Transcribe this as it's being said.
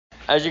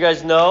As you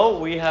guys know,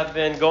 we have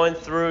been going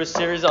through a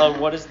series on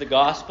what is the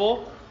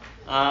gospel,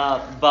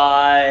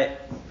 inspired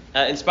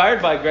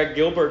by Greg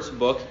Gilbert's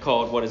book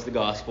called What is the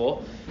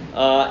Gospel.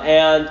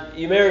 And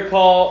you may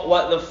recall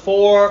what the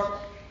four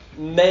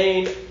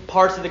main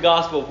parts of the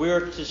gospel. If we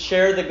were to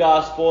share the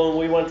gospel and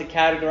we wanted to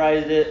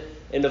categorize it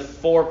into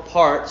four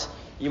parts,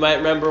 you might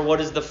remember what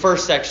is the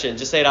first section.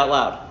 Just say it out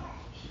loud.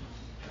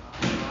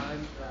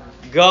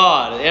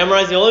 God.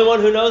 Amari's the only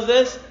one who knows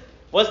this.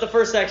 What's the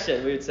first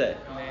section, we would say?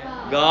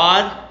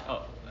 God.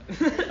 Oh.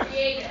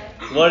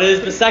 What is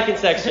the second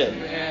section?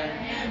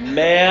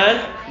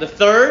 Man. The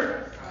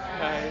third?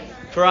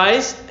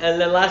 Christ.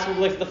 And then last week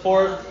we looked at the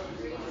fourth?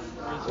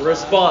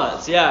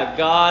 Response. Yeah,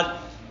 God,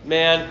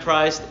 man,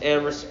 Christ,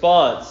 and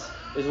response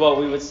is what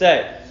we would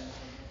say.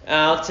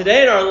 Now,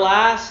 today in our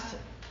last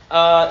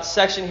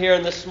section here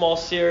in this small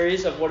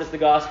series of What is the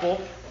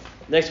Gospel,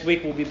 next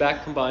week we'll be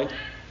back combined.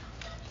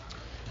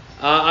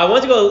 I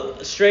want to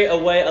go straight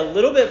away a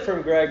little bit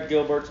from Greg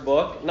Gilbert's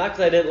book, not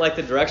because I didn't like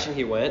the direction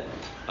he went.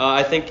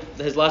 I think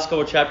his last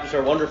couple of chapters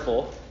are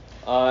wonderful,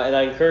 and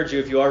I encourage you,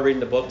 if you are reading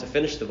the book, to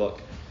finish the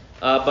book.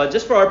 But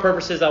just for our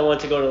purposes, I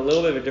want to go in a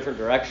little bit of a different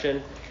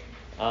direction,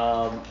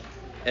 and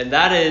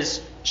that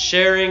is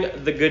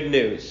sharing the good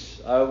news.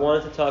 I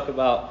wanted to talk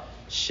about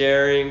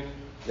sharing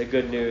the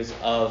good news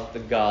of the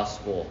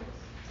gospel.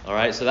 All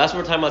right, so that's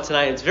what we're talking about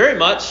tonight. It's very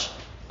much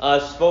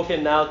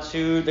spoken now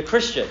to the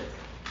Christian.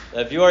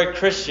 If you are a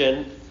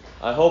Christian,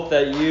 I hope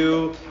that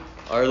you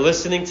are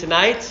listening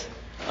tonight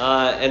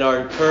and are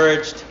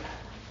encouraged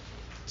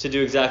to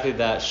do exactly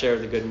that, share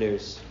the good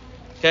news.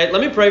 Okay, let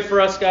me pray for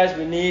us, guys.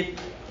 We need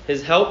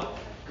His help.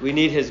 We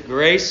need His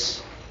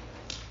grace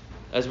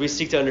as we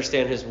seek to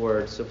understand His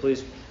word. So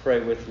please pray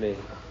with me.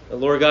 And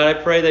Lord God, I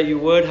pray that you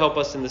would help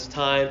us in this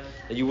time,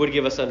 that you would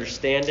give us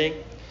understanding,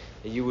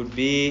 that you would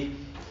be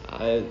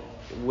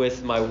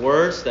with my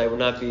words, that it would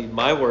not be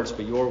my words,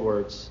 but your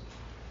words.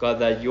 God,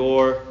 that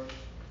your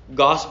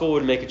gospel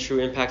would make a true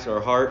impact in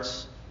our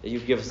hearts, that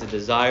you'd give us a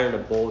desire and a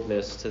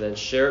boldness to then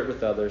share it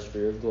with others for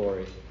your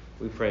glory.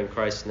 We pray in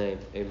Christ's name.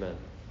 Amen.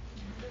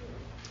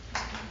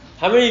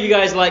 How many of you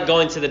guys like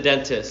going to the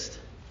dentist?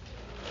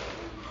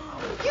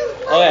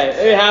 Okay,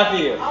 maybe half of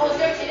you. I was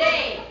there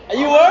today.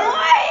 You were?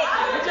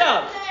 Good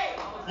job.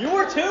 You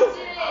were too?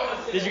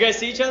 Did you guys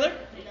see each other?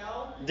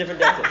 Different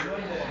dentists.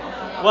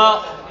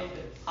 Well,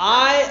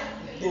 I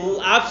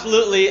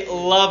absolutely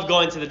love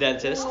going to the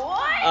dentist.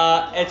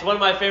 It's one of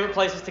my favorite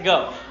places to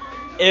go.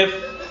 If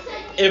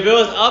it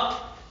was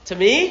up to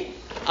me,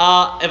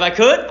 if I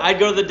could, I'd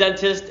go to the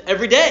dentist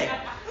every day.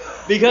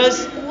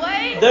 Because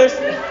there's...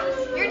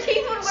 Your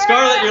teeth would wear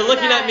Scarlett, you're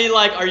looking at me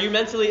like, are you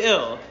mentally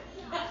ill?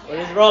 What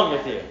is wrong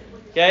with you?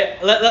 Okay,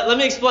 let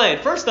me explain.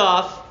 First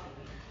off,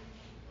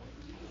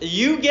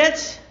 you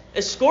get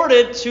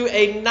escorted to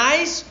a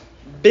nice,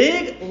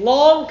 big,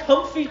 long,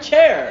 comfy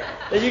chair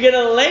that you're going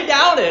to lay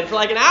down in for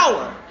like an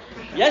hour.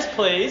 Yes,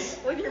 please.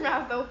 With your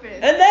mouth open.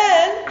 And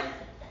then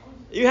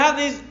you have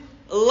these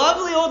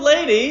lovely old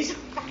ladies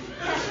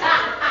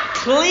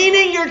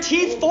cleaning your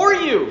teeth for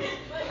you.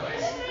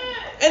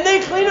 And they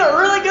clean it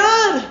really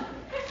good.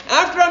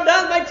 After I'm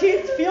done, my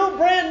teeth feel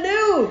brand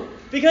new.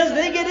 Because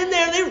they get in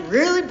there and they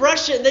really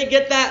brush it. And they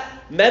get that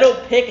metal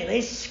pick and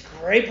they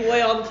scrape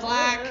away all the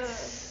plaque.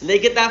 And they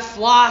get that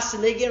floss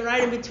and they get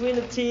right in between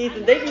the teeth.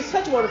 And they do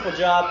such a wonderful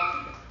job.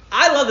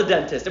 I love the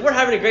dentist. And we're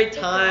having a great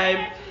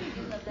time.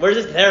 We're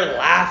just there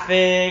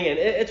laughing. And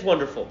it's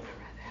wonderful.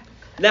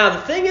 Now,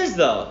 the thing is,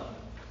 though,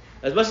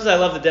 as much as I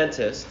love the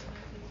dentist,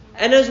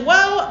 and as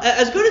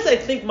good as I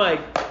think my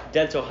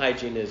dental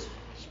hygiene is,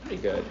 it's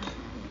pretty good,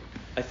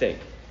 I think.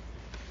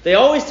 They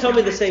always tell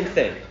me the same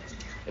thing.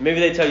 And maybe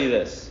they tell you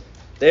this.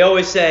 They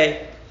always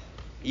say,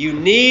 you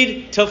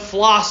need to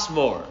floss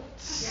more.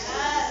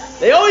 Yes.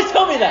 They always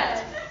tell me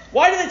that.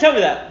 Why do they tell me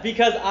that?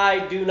 Because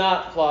I do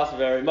not floss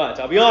very much.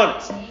 I'll be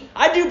honest.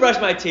 I do brush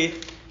my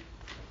teeth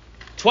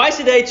twice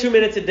a day, 2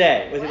 minutes a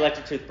day with an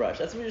electric toothbrush.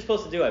 That's what you're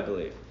supposed to do, I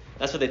believe.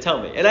 That's what they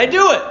tell me. And I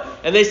do it.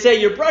 And they say,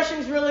 your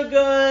brushing's really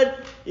good.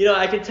 You know,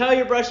 I can tell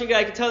you're brushing good.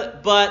 I can tell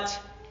it. But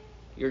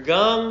your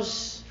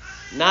gums,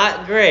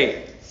 not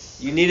great.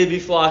 You need to be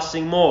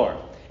flossing more.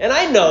 And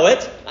I know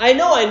it. I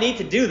know I need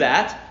to do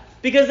that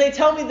because they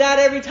tell me that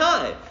every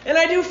time. And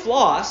I do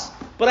floss,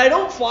 but I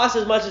don't floss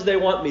as much as they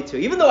want me to.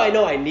 Even though I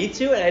know I need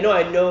to and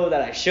I know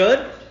that I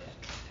should,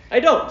 I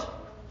don't.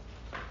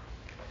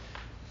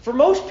 For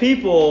most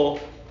people,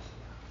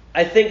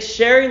 I think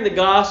sharing the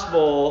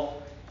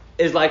gospel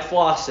is like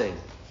flossing.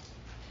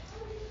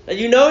 That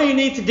you know you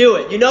need to do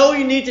it. You know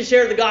you need to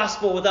share the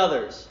gospel with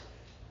others.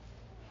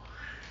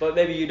 But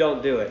maybe you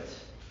don't do it.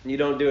 And you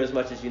don't do it as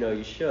much as you know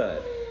you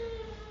should.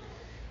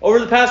 Over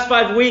the past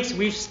 5 weeks,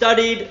 we've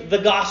studied the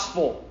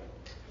gospel.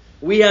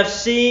 We have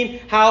seen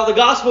how the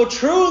gospel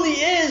truly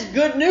is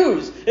good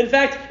news. In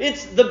fact,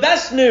 it's the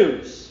best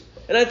news.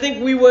 And I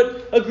think we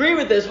would agree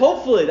with this,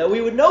 hopefully, that we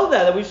would know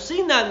that we've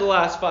seen that in the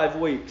last 5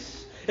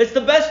 weeks. It's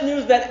the best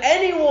news that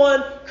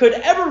anyone could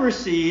ever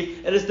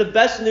receive, and it's the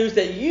best news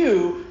that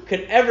you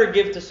could ever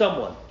give to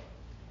someone.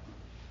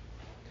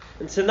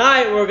 And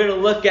tonight we're going to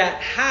look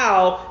at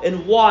how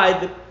and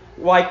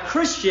why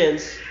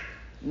Christians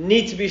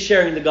need to be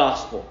sharing the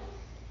gospel.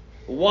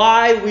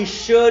 Why we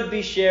should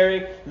be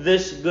sharing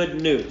this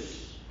good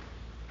news.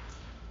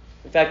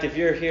 In fact, if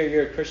you're here,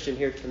 you're a Christian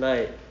here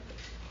tonight,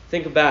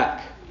 think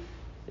back.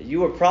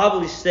 You were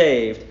probably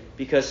saved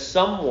because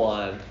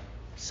someone,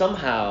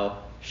 somehow,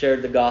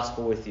 shared the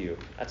gospel with you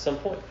at some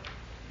point.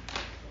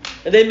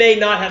 And they may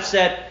not have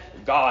said,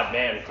 God,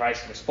 man,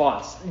 Christ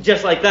response,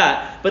 just like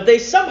that. But they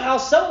somehow,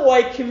 some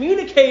way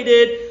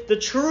communicated the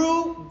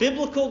true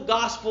biblical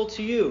gospel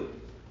to you.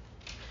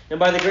 And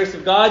by the grace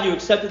of God, you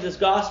accepted this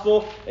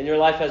gospel, and your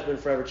life has been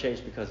forever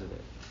changed because of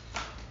it.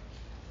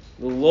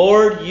 The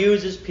Lord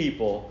uses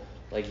people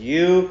like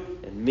you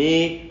and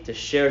me to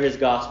share His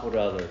gospel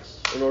to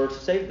others in order to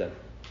save them.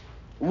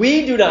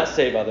 We do not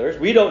save others.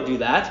 We don't do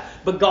that.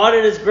 But God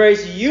in His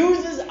grace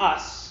uses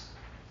us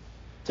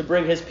to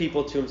bring His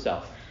people to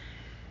Himself,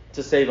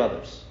 to save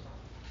others.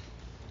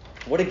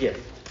 What a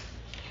gift.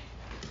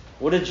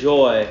 What a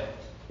joy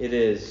it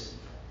is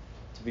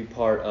to be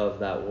part of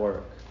that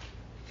work.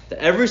 That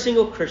every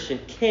single Christian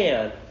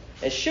can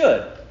and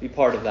should be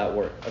part of that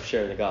work of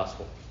sharing the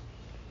gospel.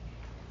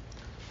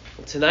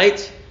 Well,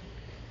 tonight,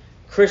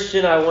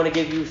 Christian, I want to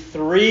give you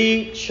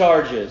 3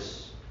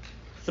 charges.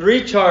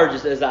 3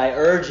 charges as I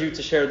urge you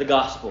to share the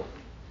gospel.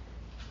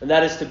 And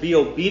that is to be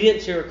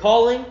obedient to your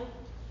calling,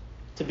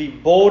 to be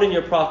bold in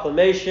your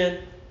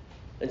proclamation,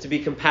 and to be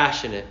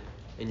compassionate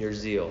in your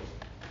zeal.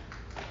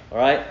 All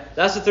right?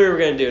 That's the 3 we're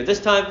going to do. This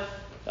time,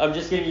 I'm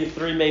just giving you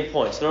 3 main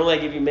points. Normally, I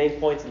give you main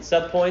points and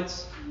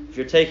subpoints. If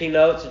you're taking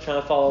notes or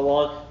trying to follow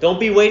along, don't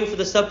be waiting for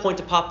the subpoint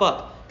to pop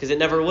up, because it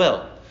never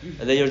will.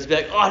 And then you'll just be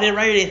like, oh, I didn't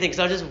write anything because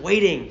I was just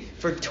waiting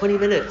for 20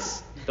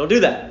 minutes. Don't do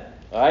that.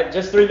 All right?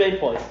 Just 3 main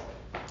points.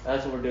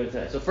 That's what we're doing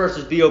tonight. So first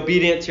is be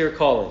obedient to your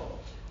calling.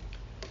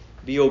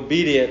 Be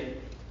obedient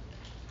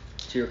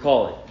to your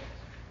calling.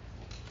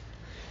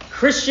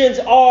 Christians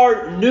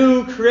are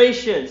new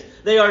creations.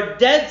 They are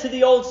dead to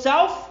the old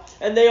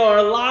self, and they are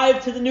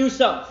alive to the new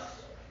self.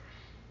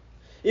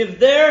 If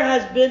there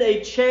has been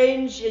a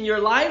change in your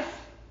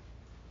life,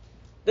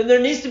 then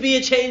there needs to be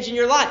a change in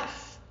your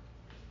life.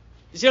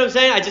 You see what I'm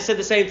saying? I just said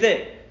the same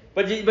thing.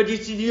 But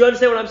you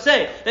understand what I'm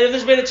saying? That if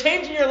there's been a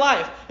change in your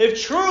life,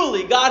 if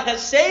truly God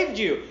has saved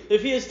you,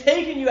 if He has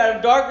taken you out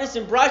of darkness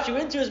and brought you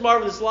into His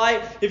marvelous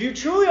light, if you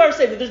truly are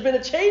saved, if there's been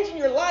a change in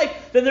your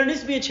life, then there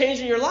needs to be a change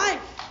in your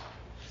life.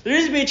 There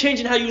needs to be a change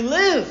in how you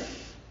live.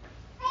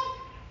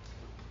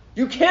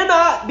 You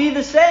cannot be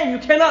the same. You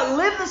cannot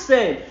live the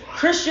same.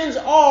 Christians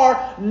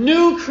are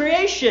new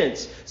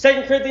creations.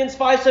 2 Corinthians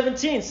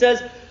 5:17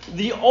 says,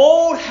 the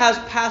old has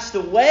passed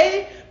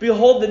away.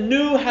 Behold, the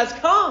new has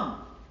come.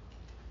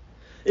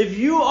 If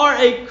you are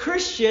a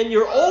Christian,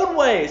 your old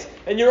ways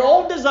and your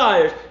old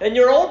desires and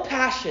your old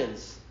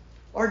passions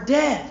are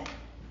dead.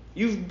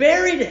 You've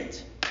buried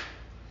it.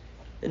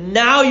 And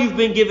now you've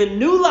been given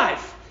new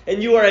life.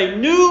 And you are a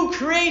new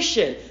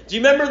creation. Do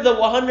you remember the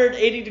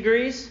 180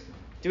 degrees?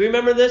 Do you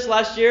remember this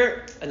last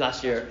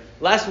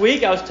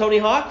week I was Tony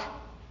Hawk.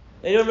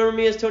 Anyone remember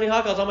me as Tony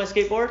Hawk? I was on my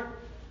skateboard.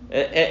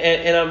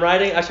 And I'm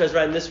riding. Actually, I was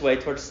riding this way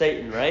towards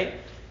Satan, right?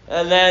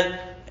 And then,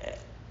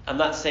 I'm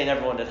not saying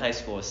everyone in high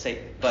school was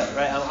Satan, but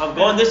right, I'm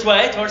going this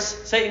way towards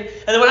Satan.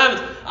 And then what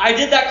happens? I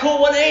did that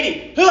cool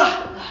 180. And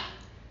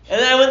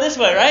then I went this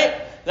way,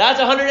 right? That's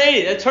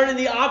 180. They're turning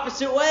the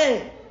opposite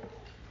way.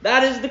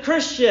 That is the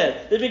Christian.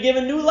 They've been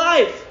given new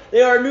life.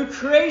 They are a new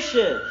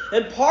creation.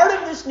 And part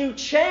of this new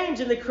change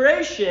in the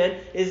creation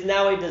is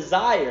now a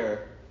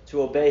desire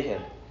to obey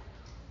Him.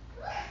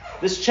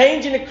 This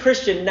change in a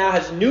Christian now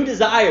has new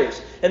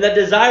desires. And that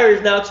desire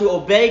is now to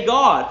obey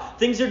God.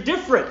 Things are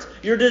different.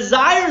 Your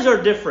desires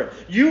are different.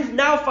 You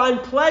now find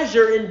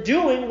pleasure in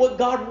doing what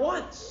God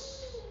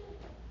wants.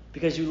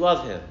 Because you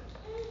love Him.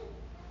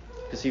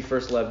 Because He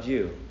first loved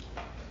you.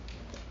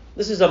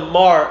 This is a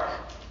mark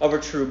of a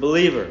true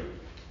believer.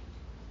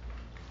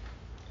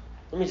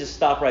 Let me just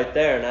stop right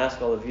there and ask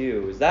all of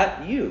you, is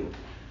that you?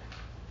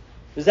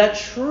 Is that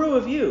true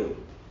of you?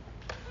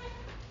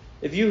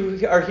 If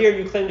you are here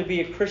and you claim to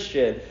be a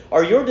Christian,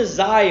 are your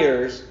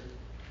desires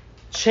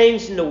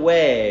changed in a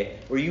way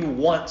where you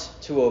want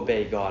to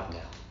obey God now?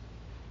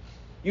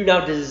 You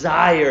now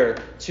desire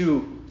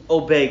to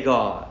obey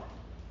God.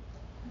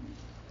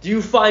 Do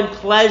you find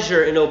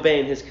pleasure in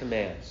obeying His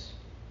commands?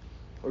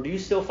 Or do you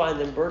still find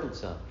them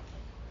burdensome?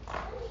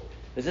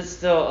 Is it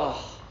still,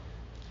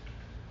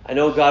 I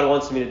know God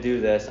wants me to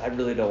do this. I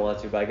really don't want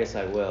to, but I guess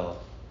I will.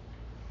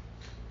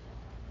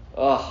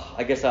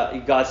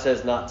 God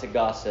says not to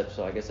gossip,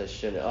 so I guess I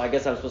shouldn't. I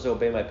guess I'm supposed to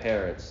obey my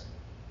parents.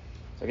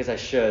 So I guess I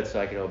should so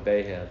I can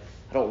obey Him.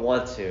 I don't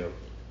want to.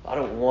 I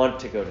don't want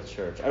to go to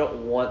church. I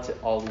don't want to,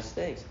 all these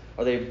things.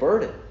 Are they a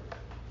burden?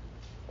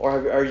 Or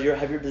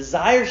have your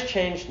desires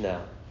changed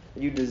now?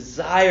 You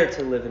desire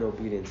to live in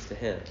obedience to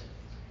Him.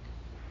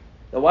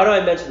 Now, why do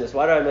I mention this?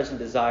 Why do I mention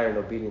desire and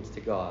obedience to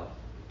God?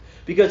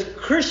 Because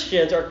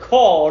Christians are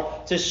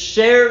called to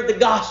share the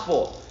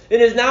gospel.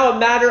 It is now a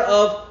matter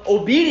of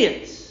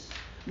obedience.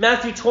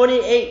 Matthew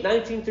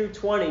 28:19 through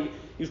 20,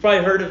 You've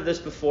probably heard of this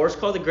before. It's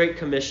called the Great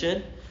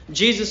Commission.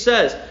 Jesus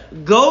says,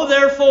 "Go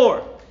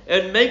therefore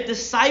and make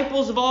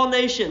disciples of all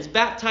nations,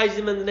 baptize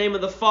them in the name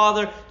of the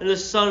Father and the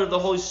Son and the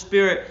Holy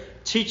Spirit,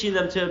 teaching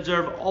them to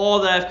observe all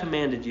that I have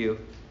commanded you.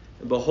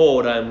 And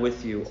behold, I am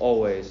with you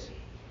always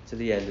to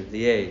the end of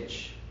the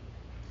age."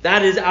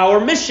 That is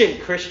our mission,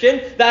 Christian.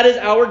 That is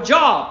our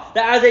job.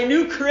 That as a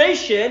new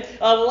creation,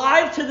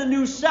 alive to the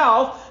new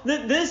self,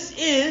 that this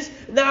is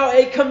now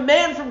a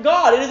command from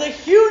God. It is a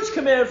huge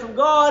command from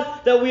God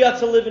that we ought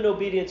to live in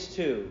obedience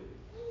to.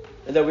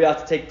 And that we ought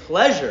to take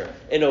pleasure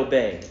in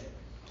obeying.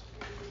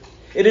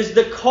 It is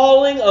the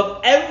calling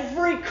of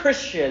every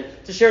Christian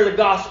to share the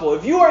gospel.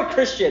 If you are a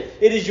Christian,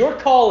 it is your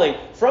calling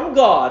from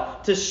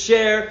God to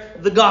share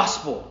the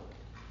gospel.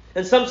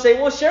 And some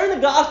say, well, sharing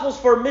the gospel is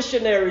for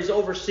missionaries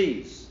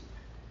overseas.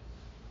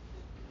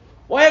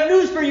 Well, I have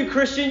news for you,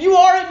 Christian. You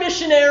are a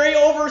missionary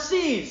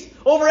overseas,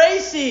 over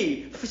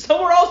AC,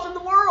 somewhere else in the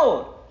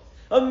world.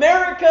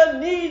 America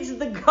needs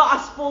the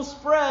gospel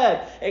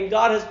spread. And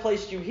God has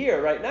placed you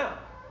here right now.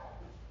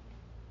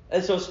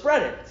 And so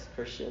spread it,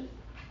 Christian.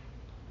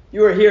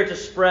 You are here to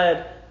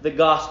spread the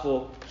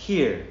gospel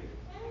here.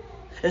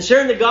 And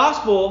sharing the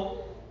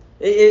gospel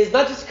is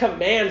not just a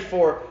command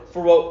for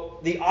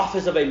what the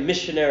office of a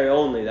missionary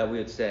only, that we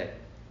would say.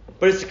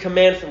 But it's a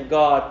command from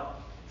God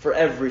for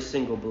every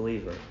single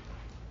believer.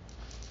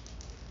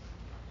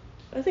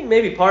 I think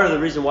maybe part of the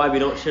reason why we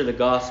don't share the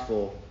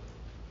gospel,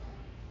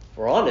 if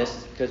we're honest,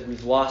 is because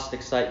we've lost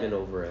excitement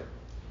over it.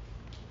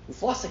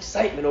 We've lost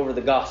excitement over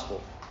the gospel.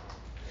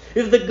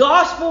 If the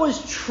gospel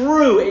is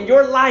true in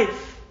your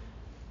life,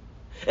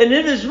 and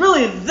it is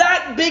really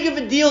that big of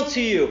a deal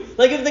to you,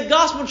 like if the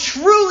gospel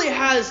truly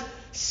has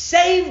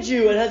saved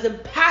you and has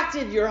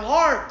impacted your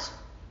heart,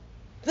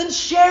 then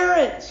share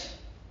it.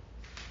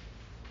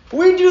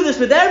 We do this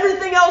with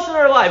everything else in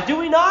our life, do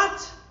we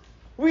not?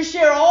 We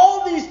share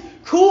all these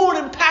cool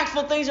and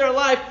impactful things in our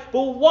life,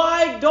 but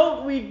why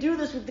don't we do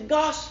this with the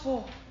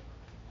gospel?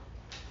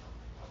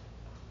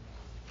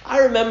 I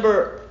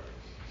remember,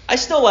 I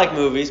still like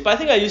movies, but I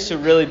think I used to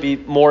really be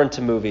more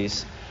into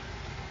movies.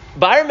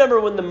 But I remember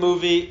when the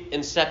movie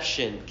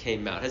Inception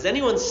came out. Has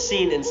anyone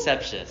seen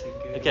Inception?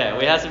 Okay,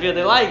 we have some people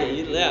that like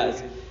it.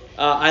 Yeah,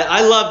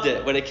 I loved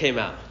it when it came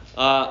out.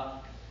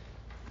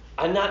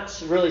 I'm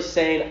not really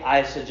saying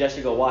I suggest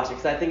you go watch it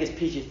because I think it's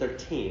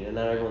PG-13 and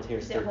not everyone's here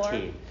is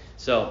 13.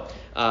 So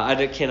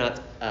I cannot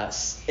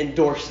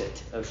endorse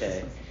it.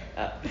 Okay,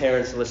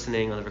 parents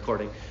listening on the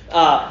recording.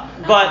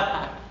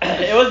 But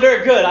it was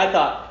very good, I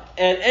thought.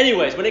 And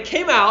anyways, when it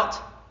came out,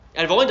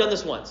 and I've only done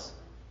this once.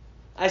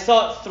 I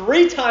saw it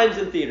 3 times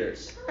in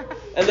theaters.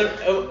 And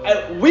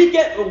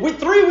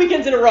 3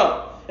 weekends in a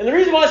row. And the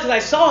reason why is because I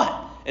saw it.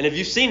 And if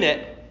you've seen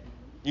it,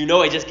 you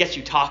know it just gets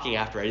you talking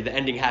after it. The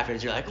ending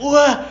happens. You're like,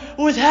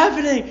 what's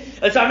happening?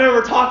 And so I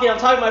remember I'm talking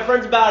to my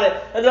friends about it.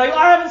 And they're like,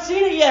 I haven't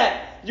seen it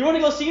yet. Do you want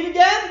to go see it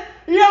again?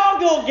 Yeah, I'll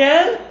go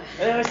again.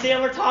 And then I see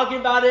them, we're talking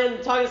about it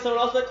and talking to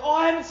someone else. Like,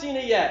 I haven't seen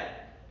it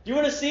yet. Do you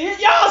want to see it?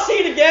 Yeah, I'll see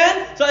it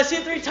again. So I see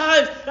it 3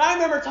 times. And I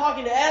remember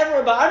talking to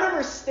everyone about it. I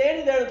remember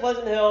standing there in the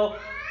Pleasant Hill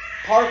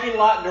parking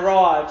lot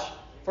garage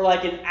for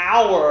like an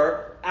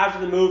hour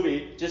after the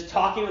movie, just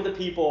talking with the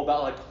people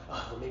about like,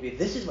 oh, maybe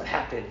this is what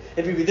happened,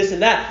 and maybe this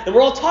and that. And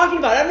we're all talking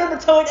about it. I remember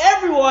telling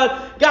everyone,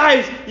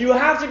 guys, you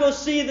have to go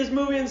see this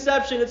movie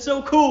Inception. It's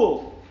so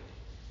cool.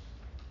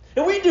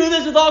 And we do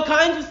this with all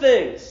kinds of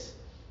things,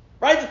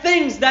 right? The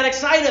things that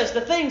excite us,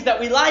 the things that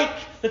we like,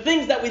 the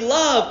things that we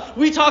love,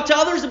 we talk to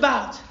others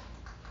about.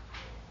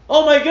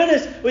 Oh my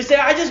goodness, we say,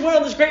 I just went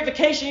on this great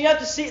vacation. You have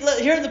to see,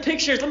 here are the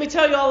pictures. Let me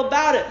tell you all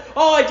about it.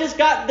 Oh, I just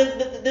got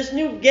this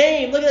new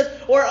game. Look at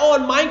this. Or,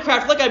 in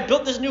Minecraft, look, I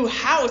built this new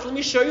house. Let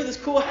me show you this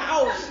cool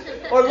house.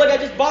 Or, look, I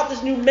just bought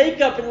this new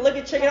makeup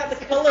and check out the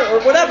color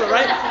or whatever,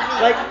 right?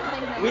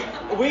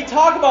 Like, we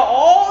talk about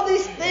all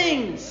these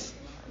things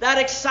that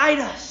excite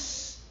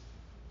us.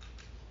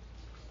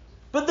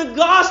 But the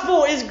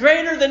gospel is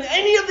greater than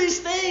any of these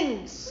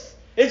things.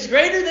 It's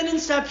greater than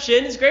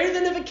Inception. It's greater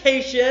than a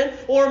vacation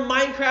or a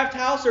Minecraft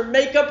house or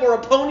makeup or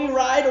a pony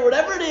ride or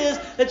whatever it is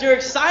that you're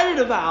excited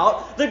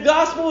about. The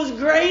gospel is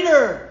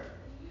greater.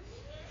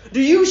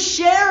 Do you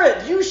share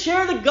it? Do you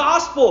share the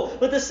gospel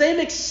with the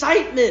same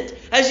excitement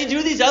as you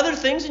do these other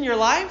things in your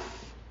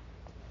life?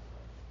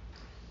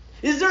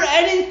 Is there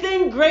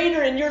anything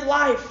greater in your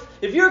life?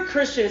 If you're a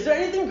Christian, is there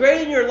anything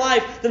greater in your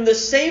life than the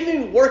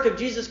saving work of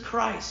Jesus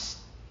Christ?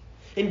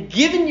 And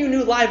giving you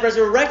new life,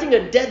 resurrecting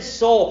a dead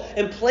soul,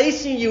 and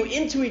placing you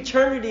into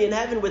eternity in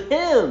heaven with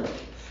Him.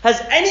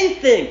 Has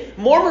anything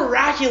more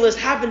miraculous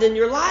happened in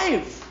your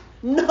life?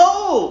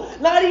 No,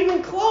 not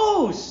even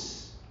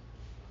close.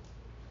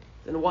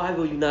 Then why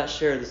will you not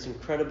share this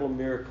incredible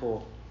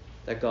miracle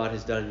that God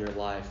has done in your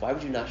life? Why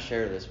would you not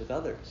share this with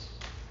others?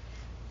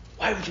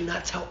 Why would you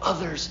not tell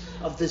others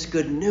of this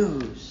good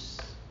news?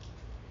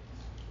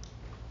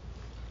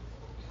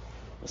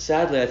 Well,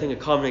 sadly, I think a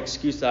common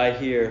excuse that I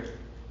hear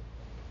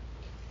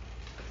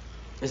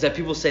is that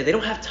people say they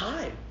don't have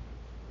time.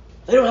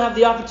 They don't have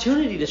the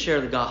opportunity to share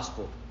the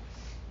gospel.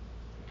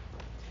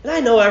 And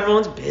I know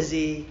everyone's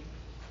busy.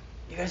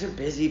 You guys are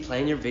busy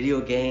playing your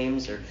video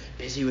games, or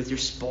busy with your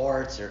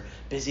sports, or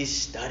busy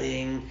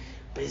studying,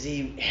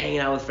 busy hanging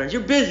out with friends.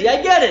 You're busy,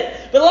 I get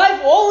it. But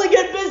life will only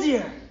get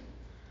busier.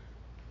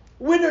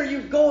 When are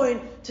you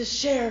going to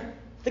share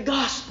the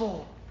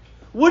gospel?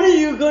 When are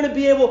you going to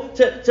be able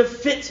to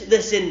fit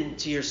this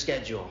into your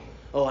schedule?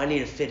 Oh, I need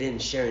to fit in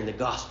sharing the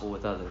gospel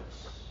with others.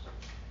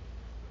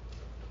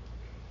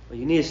 Well,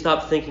 you need to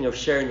stop thinking of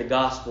sharing the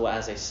gospel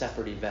as a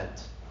separate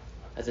event,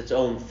 as its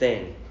own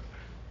thing.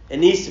 It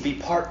needs to be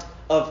part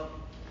of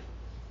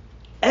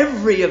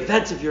every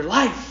event of your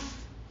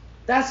life.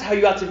 That's how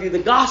you have to view the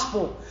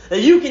gospel.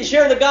 That you can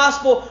share the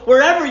gospel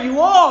wherever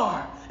you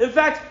are. In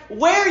fact,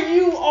 where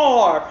you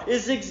are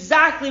is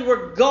exactly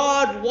where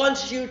God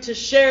wants you to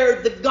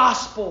share the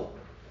gospel.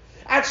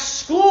 At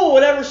school,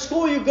 whatever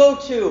school you go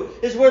to,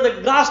 is where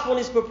the gospel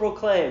needs to be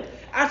proclaimed.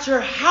 At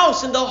your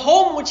house, in the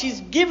home which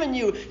He's given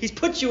you, He's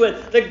put you in,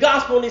 the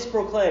gospel needs to be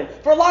proclaimed.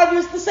 For a lot of you,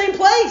 it's the same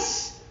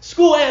place,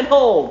 school and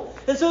home.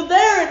 And so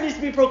there it needs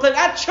to be proclaimed.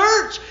 At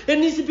church, it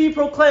needs to be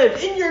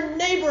proclaimed. In your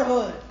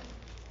neighborhood,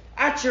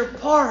 at your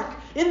park,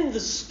 in the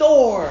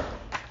store,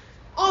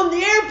 on the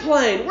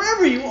airplane,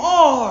 wherever you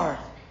are.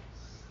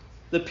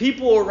 The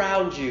people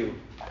around you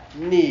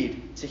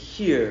need to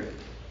hear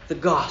the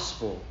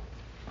gospel.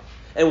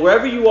 And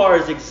wherever you are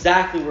is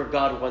exactly where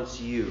God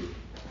wants you.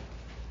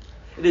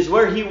 It is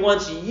where He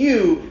wants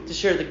you to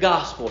share the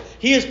gospel.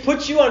 He has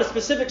put you on a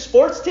specific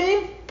sports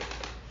team.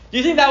 Do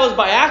you think that was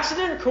by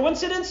accident or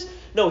coincidence?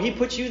 No, He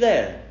put you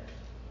there.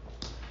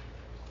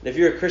 And if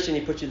you're a Christian,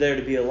 He put you there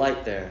to be a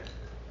light there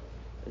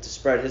and to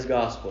spread His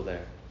gospel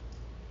there.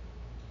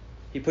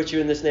 He put you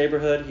in this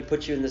neighborhood. He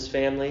put you in this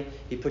family.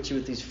 He put you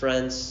with these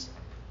friends.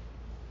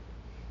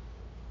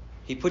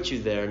 He put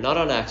you there, not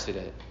on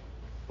accident,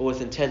 but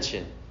with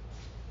intention.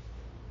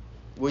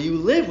 Will you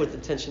live with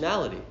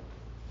intentionality?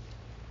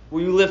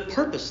 Will you live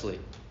purposely,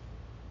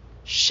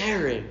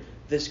 sharing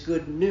this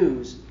good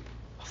news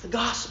of the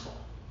gospel?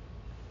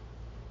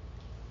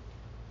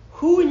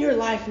 Who in your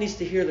life needs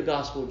to hear the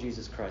gospel of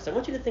Jesus Christ? I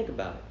want you to think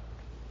about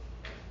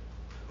it.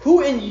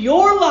 Who in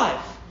your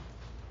life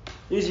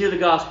needs to hear the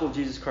gospel of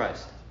Jesus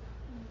Christ?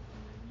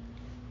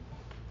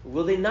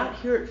 Will they not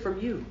hear it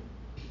from you?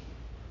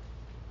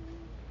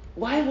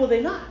 Why will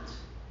they not?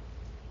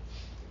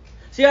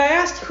 See, I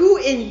asked who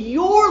in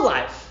your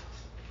life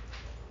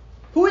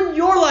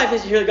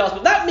needs to hear the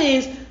gospel. That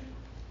means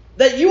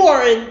that you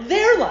are in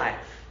their life.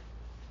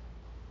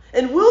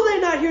 And will they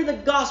not hear the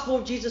gospel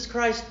of Jesus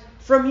Christ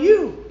from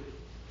you?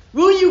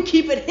 Will you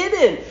keep it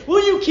hidden?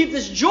 Will you keep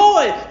this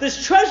joy,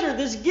 this treasure,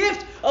 this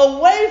gift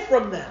away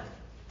from them?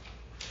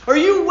 Are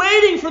you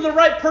waiting for the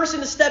right person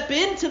to step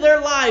into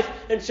their life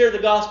and share the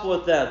gospel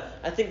with them?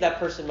 I think that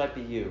person might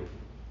be you.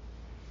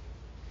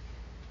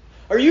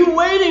 Are you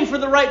waiting for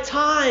the right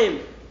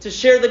time to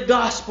share the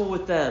gospel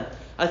with them?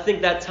 I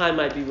think that time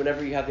might be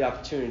whenever you have the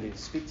opportunity to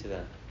speak to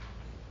them.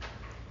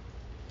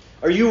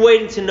 Are you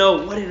waiting to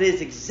know what it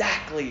is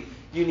exactly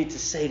you need to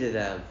say to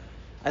them?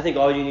 I think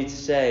all you need to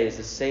say is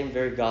the same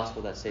very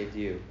gospel that saved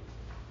you.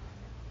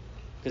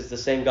 Because it's the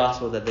same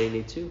gospel that they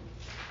need too.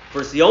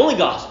 For it's the only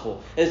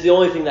gospel, and it's the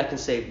only thing that can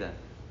save them.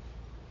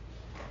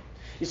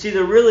 You see,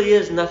 there really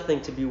is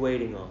nothing to be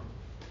waiting on.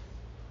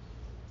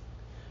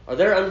 Are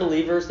there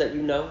unbelievers that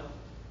you know?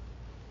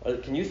 Or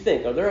can you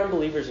think, are there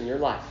unbelievers in your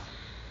life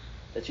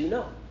that you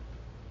know?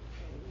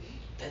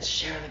 Then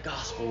share the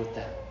gospel with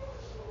them.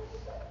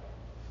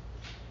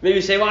 Maybe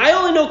you say, well, I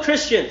only know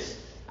Christians.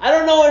 I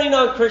don't know any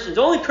non-Christians,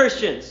 only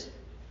Christians.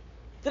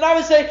 Then I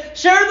would say,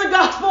 share the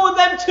gospel with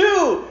them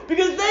too,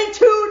 because they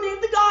too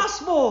need the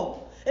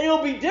gospel. And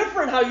it'll be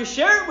different how you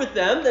share it with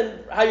them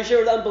than how you share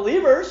it with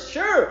unbelievers,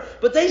 sure.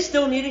 But they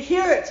still need to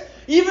hear it.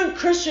 Even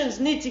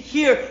Christians need to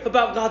hear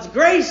about God's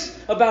grace,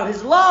 about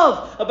His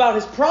love, about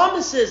His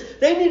promises.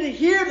 They need to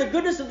hear the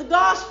goodness of the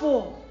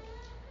gospel.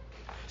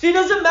 See, it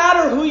doesn't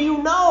matter who you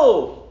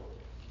know.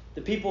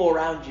 The people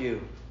around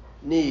you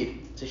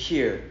need to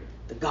hear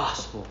the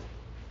gospel.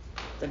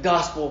 The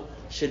gospel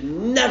should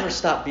never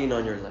stop being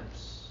on your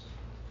lips.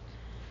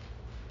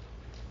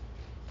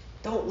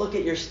 Don't look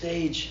at your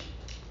stage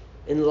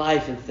in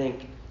life and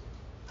think,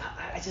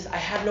 I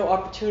have no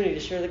opportunity to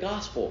share the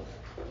gospel.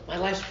 My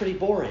life's pretty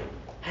boring.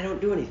 I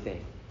don't do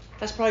anything.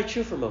 That's probably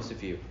true for most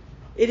of you.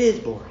 It is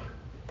boring.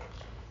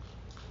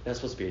 That's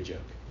supposed to be a joke.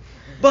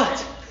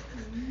 But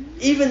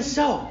even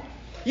so,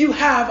 you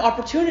have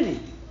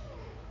opportunity.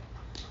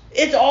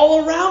 It's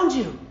all around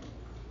you.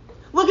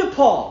 Look at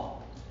Paul.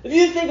 If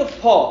you think of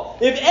Paul,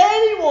 if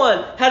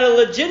anyone had a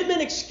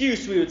legitimate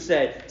excuse, we would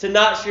say, to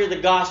not share the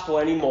gospel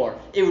anymore,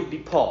 it would be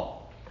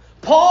Paul.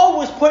 Paul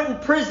was put in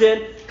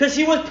prison because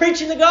he was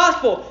preaching the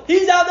gospel.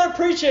 He's out there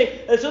preaching.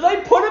 And so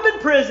they put him in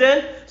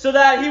prison so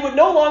that he would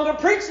no longer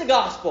preach the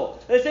gospel.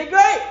 And they say,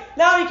 great,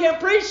 now he can't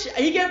preach.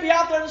 He can't be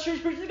out there on the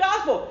streets preaching the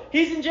gospel.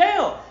 He's in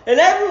jail. And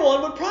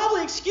everyone would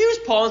probably excuse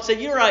Paul and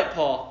say, you're right,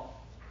 Paul.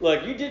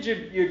 Look, you did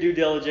your due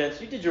diligence.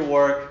 You did your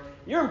work.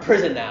 You're in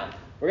prison now.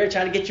 We're going to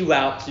try to get you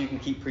out so you can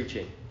keep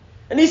preaching.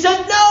 And he says,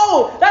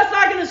 no, that's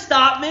not going to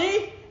stop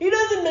me. He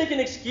doesn't make an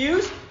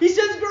excuse. He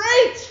says,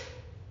 great.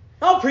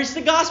 I'll preach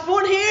the gospel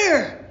in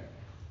here.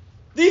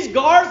 These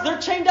guards, they're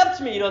chained up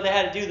to me. They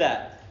had to do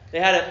that.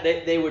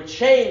 They would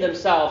chain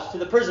themselves to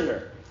the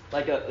prisoner,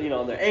 like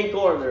on their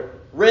ankle or their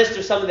wrist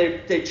or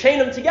something. They chain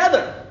them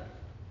together.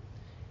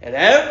 And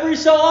every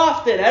so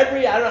often, I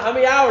don't know how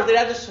many hours, they'd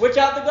have to switch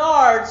out the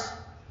guards.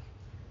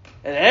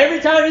 And every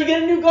time you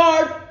get a new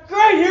guard,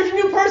 great, here's a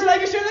new person I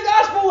can share the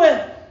gospel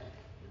with.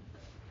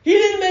 He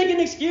didn't make an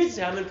excuse.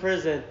 I'm in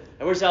prison.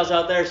 I wish I was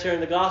out there sharing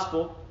the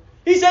gospel.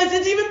 He says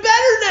it's even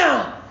better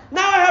now.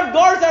 Now I have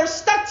guards that are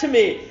stuck to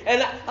me.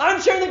 And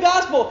I'm sharing the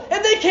gospel.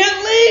 And they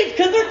can't leave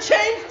because they're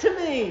chained to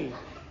me.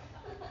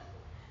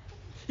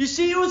 You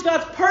see, it was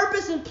God's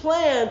purpose and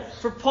plan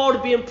for Paul to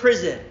be in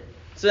prison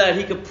so that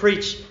he could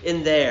preach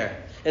in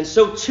there. And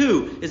so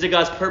too is it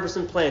God's purpose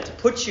and plan to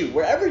put you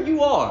wherever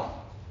you are,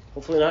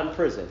 hopefully not in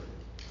prison,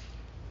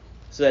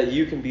 so that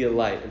you can be a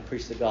light and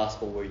preach the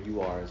gospel where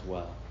you are as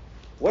well.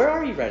 Where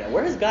are you right now?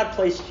 Where has God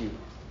placed you?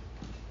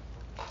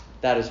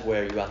 That is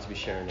where you ought to be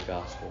sharing the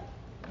gospel.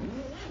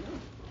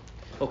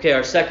 Okay,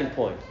 our second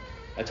point.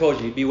 I told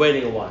you, you'd be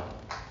waiting a while.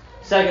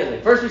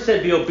 Secondly, first we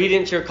said be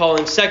obedient to your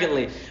calling.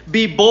 Secondly,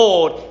 be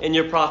bold in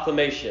your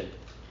proclamation.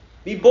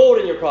 Be bold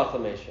in your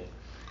proclamation.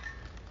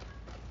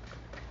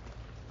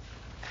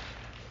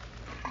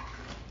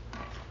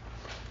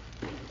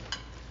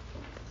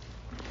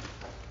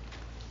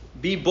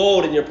 Be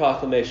bold in your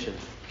proclamation.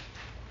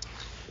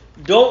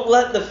 Don't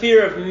let the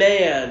fear of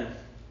man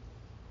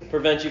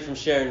prevent you from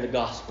sharing the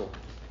gospel.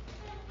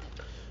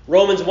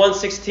 Romans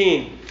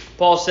 1:16,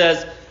 Paul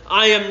says,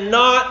 I am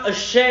not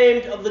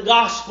ashamed of the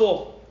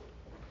gospel.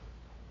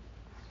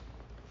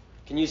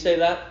 Can you say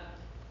that?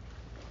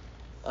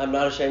 I'm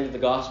not ashamed of the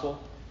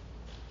gospel.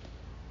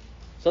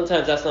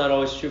 Sometimes that's not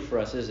always true for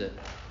us, is it?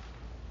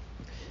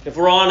 If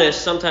we're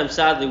honest, sometimes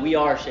sadly we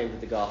are ashamed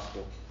of the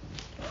gospel.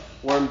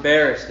 We're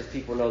embarrassed if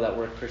people know that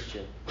we're a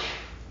Christian.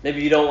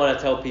 Maybe you don't want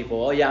to tell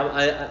people, oh yeah,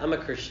 I'm a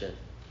Christian.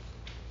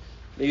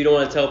 Maybe you don't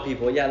want to tell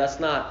people, yeah, that's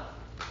not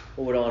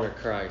what would honor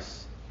Christ.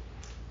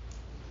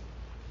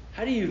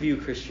 How do you view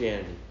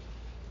Christianity?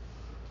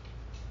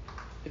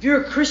 If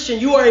you're a Christian,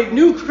 you are a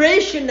new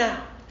creation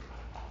now.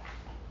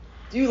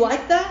 Do you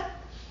like that?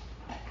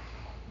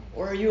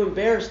 Or are you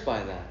embarrassed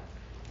by that?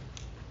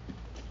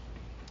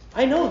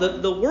 I know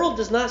that the world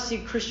does not see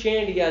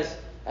Christianity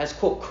as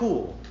quote,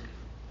 cool.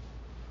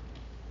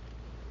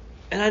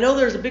 And I know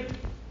there's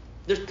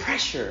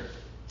pressure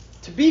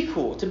to be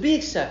cool, to be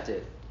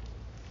accepted.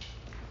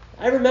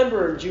 I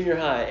remember in junior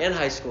high and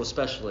high school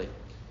especially,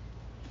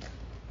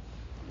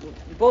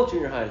 both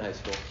junior high and high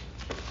school,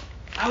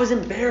 I was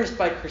embarrassed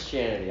by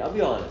Christianity, I'll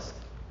be honest.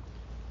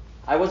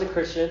 I was a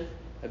Christian.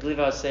 I believe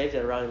I was saved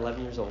at around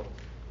 11 years old.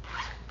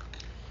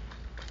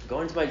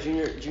 Going into my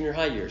junior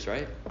high years,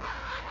 right?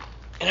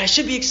 And I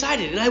should be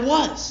excited, and I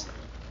was.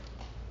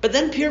 But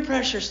then peer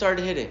pressure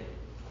started hitting.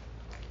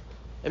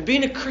 And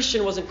being a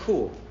Christian wasn't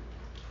cool.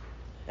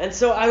 And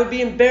so I would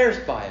be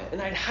embarrassed by it,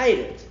 and I'd hide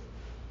it.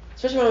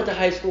 Especially when I went to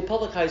high school,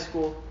 public high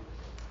school.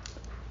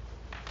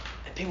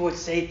 And people would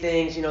say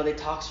things, they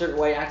talk a certain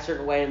way, act a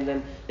certain way, and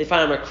then they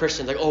find I'm a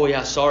Christian. Like, oh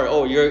yeah, sorry.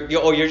 Oh,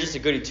 you're just a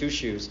goody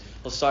two-shoes.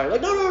 Well, sorry.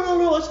 Like,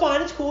 no, it's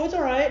fine, it's cool, it's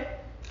all right.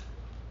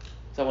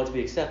 So I wanted to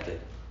be accepted.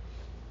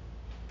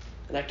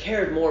 And I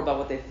cared more about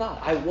what they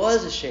thought. I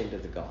was ashamed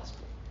of the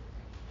gospel.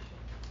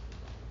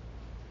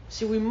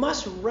 See, we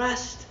must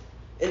rest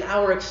in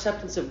our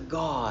acceptance of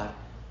God,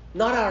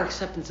 not our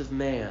acceptance of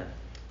man.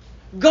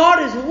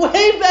 God is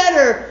way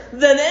better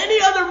than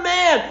any other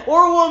man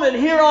or woman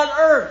here on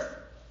earth.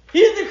 He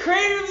is the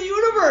creator of the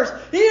universe.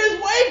 He is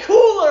way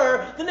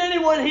cooler than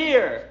anyone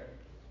here.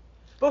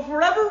 But for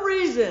whatever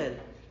reason,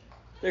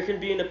 there can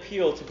be an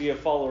appeal to be a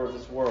follower of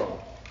this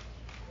world.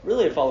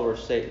 Really a follower of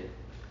Satan,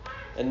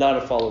 and not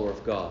a follower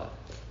of God.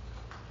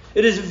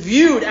 It is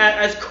viewed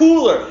as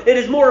cooler. It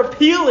is more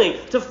appealing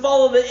to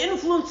follow the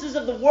influences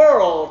of the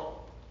world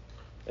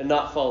and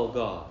not follow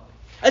God.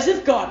 As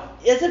if God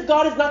is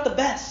not the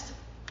best.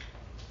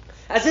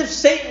 As if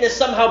Satan is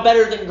somehow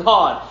better than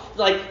God.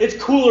 Like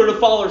it's cooler to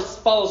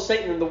follow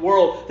Satan in the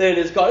world than it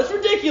is God. It's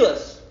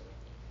ridiculous.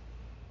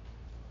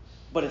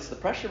 But it's the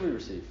pressure we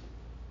receive.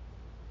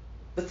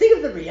 But think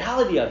of the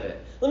reality of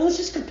it. Let's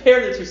just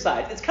compare the two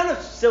sides. It's kind of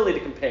silly to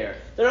compare.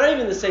 They're not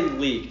even in the same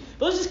league.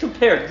 But let's just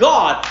compare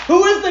God,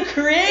 who is the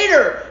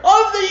creator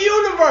of the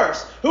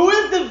universe, who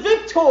is the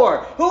victor,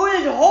 who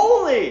is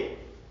holy.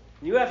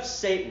 You have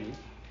Satan,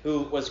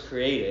 who was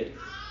created.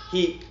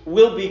 He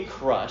will be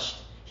crushed.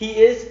 He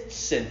is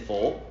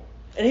sinful.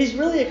 And he's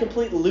really a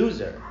complete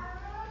loser.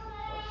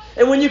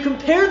 And when you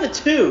compare the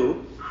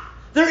two,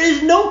 there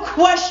is no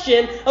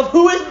question of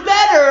who is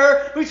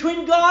better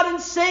between God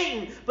and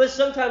Satan. But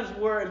sometimes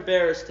we're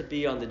embarrassed to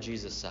be on the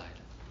Jesus side.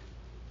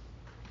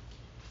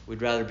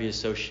 We'd rather be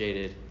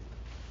associated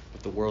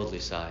with the worldly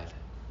side,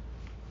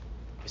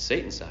 with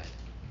Satan's side,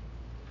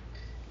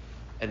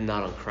 and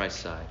not on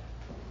Christ's side.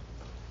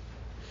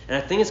 And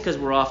I think it's because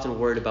we're often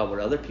worried about what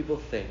other people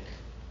think.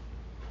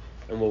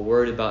 And we're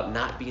worried about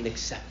not being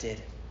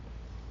accepted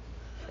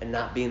and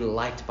not being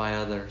liked by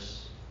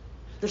others.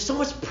 There's so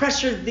much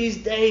pressure these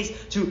days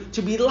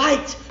to be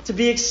liked, to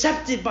be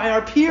accepted by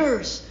our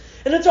peers.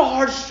 And it's a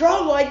hard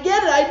struggle. I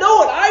get it. I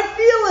know it. I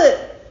feel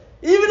it.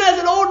 Even as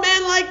an old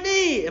man like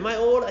me. Am I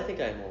old? I think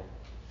I am old.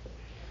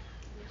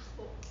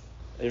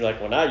 And you're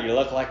like, well, now you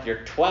look like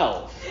you're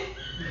 12.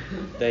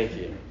 Thank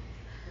you.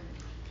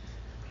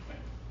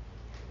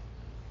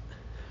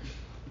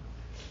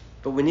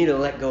 But we need to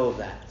let go of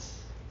that.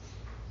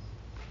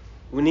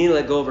 We need to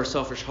let go of our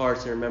selfish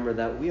hearts and remember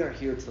that we are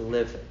here to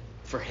live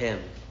for Him.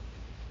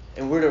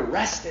 And we're to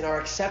rest in our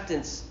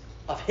acceptance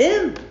of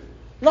Him.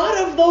 Not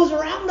of those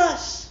around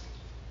us,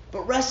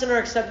 but rest in our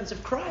acceptance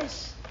of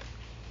Christ.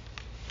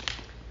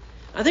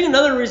 I think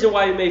another reason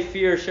why you may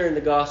fear sharing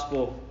the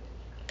gospel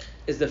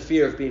is the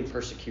fear of being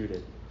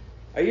persecuted.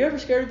 Are you ever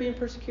scared of being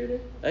persecuted?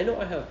 I know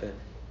I have been.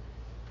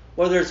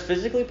 Whether it's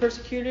physically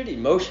persecuted,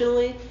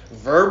 emotionally,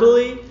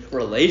 verbally,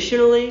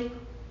 relationally.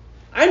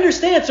 I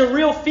understand it's a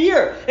real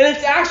fear, and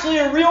it's actually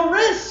a real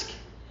risk.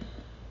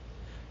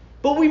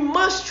 But we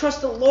must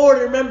trust the Lord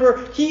and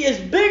remember He is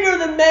bigger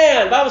than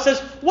man. The Bible says,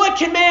 what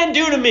can man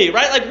do to me?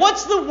 Right? Like,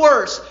 what's the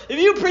worst? If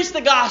you preach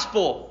the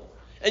gospel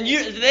and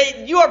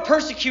you are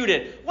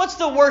persecuted, what's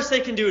the worst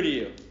they can do to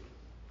you?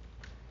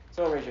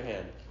 Someone raise your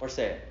hand or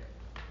say it.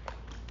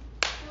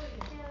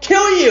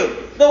 Kill you.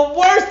 The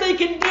worst they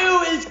can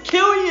do is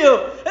kill you.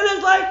 And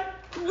it's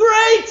like,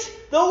 great.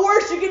 The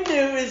worst you can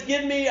do is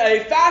give me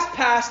a fast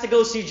pass to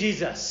go see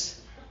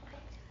Jesus.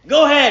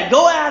 Go ahead.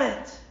 Go at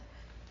it.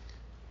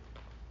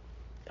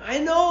 I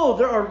know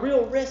there are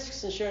real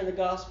risks in sharing the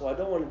gospel. I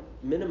don't want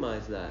to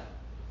minimize that.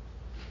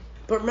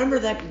 But remember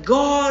that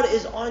God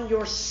is on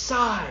your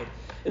side.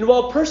 And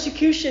while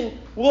persecution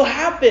will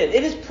happen,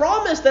 it is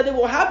promised that it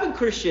will happen,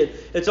 Christian.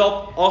 It's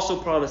also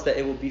promised that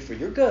it will be for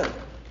your good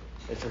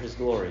and for His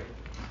glory.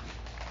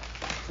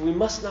 So we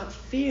must not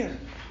fear.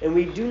 And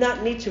we do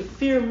not need to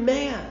fear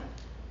man.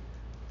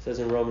 It says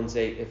in Romans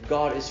 8, if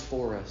God is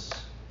for us,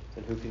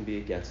 then who can be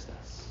against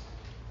us?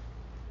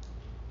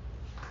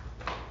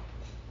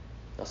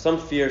 Now, some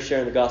fear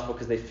sharing the gospel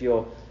because they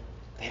feel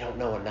they don't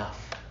know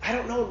enough. I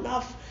don't know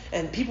enough.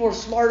 And people are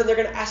smart and they're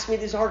going to ask me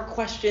these hard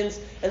questions.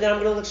 And then I'm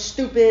going to look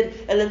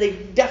stupid. And then they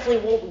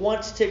definitely won't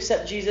want to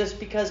accept Jesus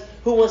because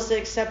who wants to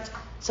accept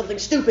something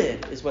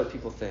stupid is what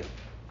people think.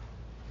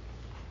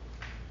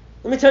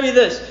 Let me tell you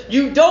this.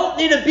 You don't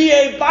need to be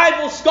a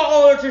Bible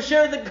scholar to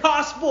share the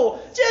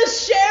gospel.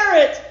 Just share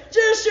it.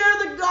 Just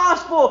share the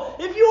gospel.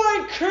 If you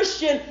are a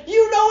Christian,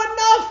 you know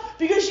enough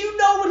because you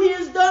know what He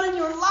has done in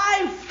your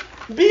life.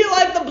 Be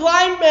like the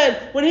blind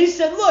man when he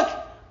said, look,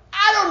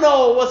 I don't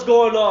know what's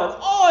going on.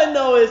 All I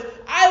know is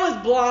I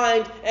was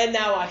blind and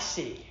now I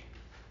see.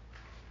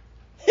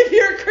 If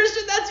you're a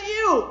Christian, that's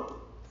you.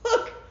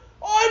 Look,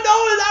 all I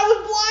know is I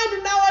was blind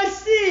and now I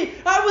see.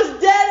 I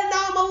was dead and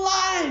now I'm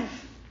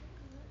alive.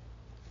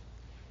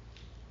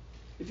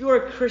 If you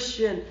are a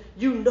Christian,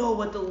 you know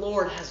what the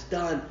Lord has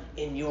done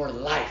in your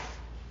life.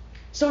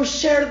 So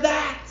share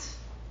that.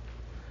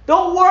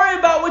 Don't worry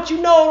about what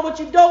you know and what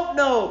you don't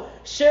know.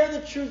 Share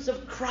the truths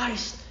of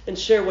Christ and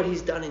share what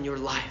He's done in your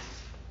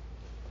life.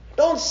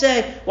 Don't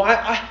say, well,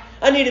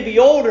 I need to be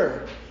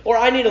older or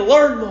I need to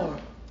learn more.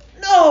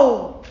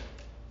 No.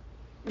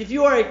 If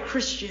you are a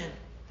Christian,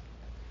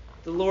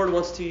 the Lord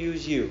wants to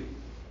use you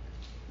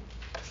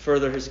to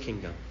further His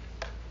kingdom.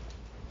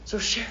 So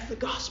share the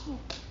gospel.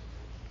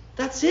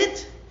 That's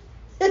it.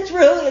 It's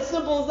really as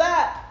simple as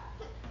that.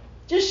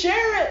 Just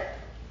share it.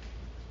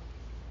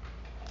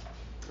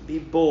 Be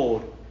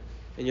bold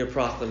in your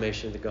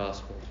proclamation of the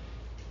gospel.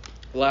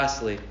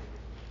 Lastly,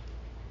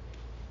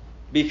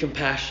 be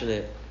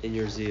compassionate in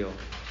your zeal.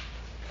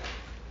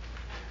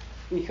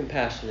 Be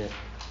compassionate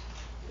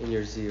in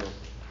your zeal.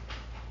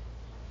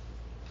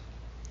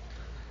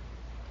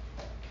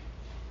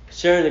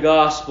 Sharing the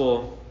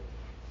gospel,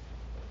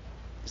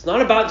 it's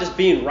not about just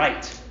being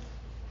right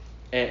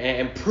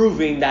and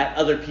proving that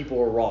other people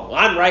are wrong.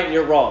 I'm right and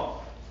you're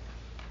wrong.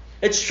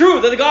 It's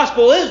true that the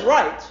gospel is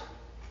right.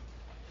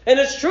 And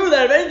it's true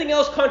that if anything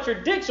else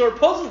contradicts or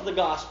opposes the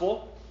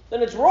gospel,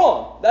 then it's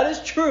wrong. That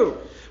is true.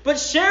 But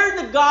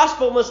sharing the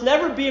gospel must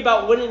never be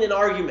about winning an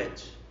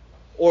argument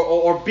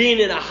or being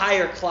in a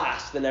higher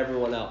class than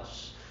everyone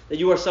else. That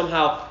you are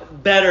somehow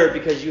better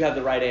because you have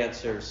the right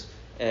answers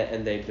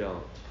and they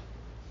don't.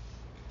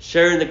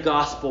 Sharing the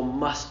gospel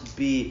must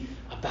be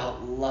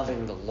about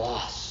loving the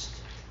lost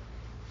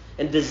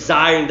and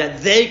desiring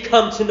that they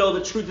come to know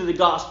the truth of the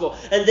gospel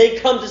and they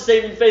come to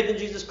saving faith in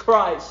Jesus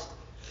Christ.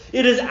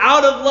 It is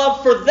out of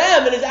love for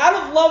them. It is out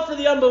of love for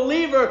the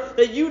unbeliever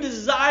that you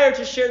desire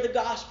to share the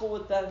gospel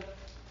with them.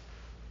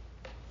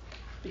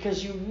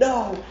 Because you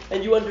know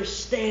and you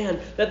understand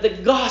that the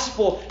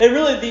gospel, and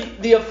really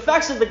the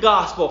effects of the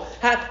gospel,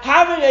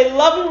 having a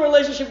loving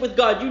relationship with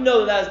God, you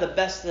know that is the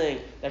best thing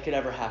that could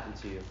ever happen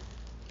to you.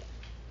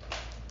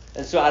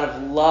 And so out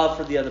of love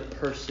for the other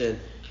person,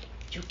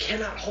 you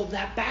cannot hold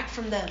that back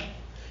from them.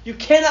 You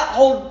cannot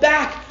hold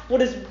back what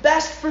is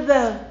best for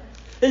them.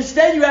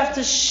 Instead, you have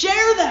to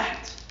share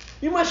that.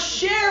 You must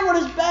share what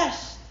is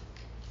best.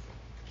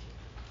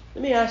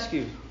 Let me ask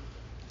you,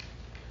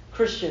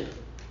 Christian,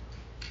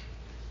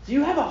 Do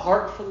you have a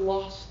heart for the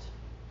lost?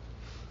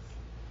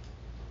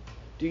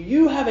 Do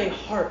you have a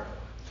heart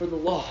for the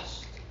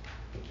lost?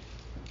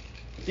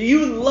 Do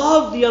you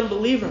love the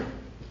unbeliever?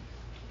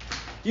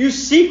 Do you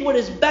seek what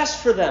is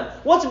best for them?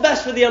 What's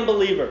best for the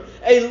unbeliever?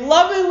 A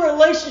loving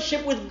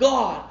relationship with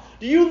God.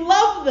 Do you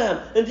love them?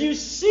 And do you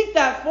seek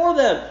that for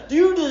them? Do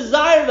you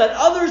desire that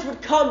others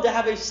would come to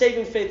have a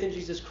saving faith in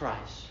Jesus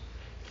Christ?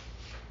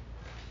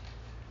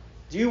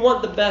 Do you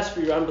want the best for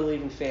your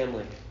unbelieving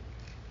family?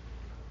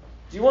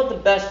 Do you want the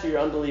best for your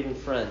unbelieving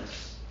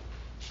friends?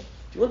 Do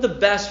you want the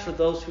best for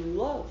those who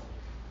love?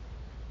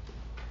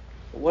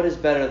 What is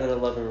better than a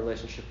loving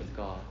relationship with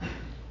God?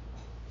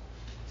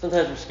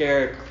 Sometimes we're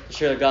scared to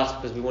share the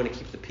gospel because we want to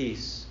keep the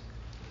peace.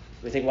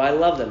 We think, well, I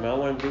love them. I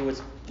want to do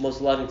what's most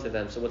loving to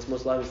them. So what's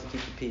most loving is to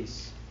keep the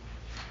peace.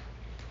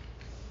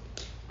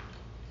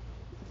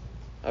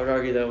 I would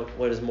argue that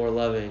what is more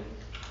loving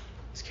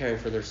is caring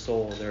for their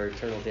soul, their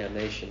eternal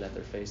damnation that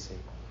they're facing.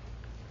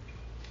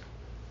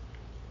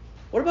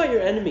 What about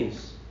your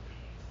enemies?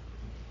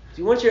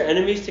 Do you want your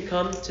enemies to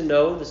come to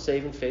know the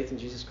saving faith in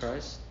Jesus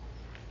Christ?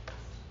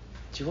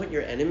 Do you want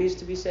your enemies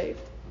to be saved?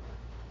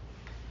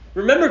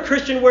 Remember,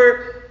 Christian,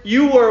 where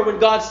you were when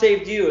God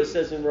saved you. It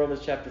says in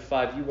Romans chapter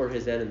 5, you were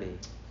his enemy.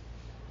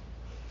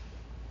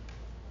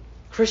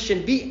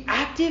 Christian, be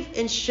active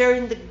in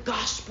sharing the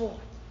gospel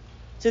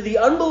to the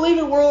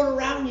unbelieving world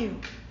around you.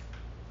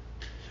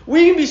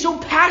 We can be so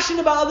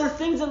passionate about other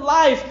things in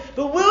life,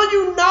 but will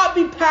you not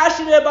be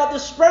passionate about the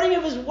spreading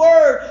of his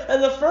word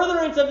and the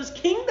furtherance of his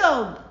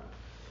kingdom?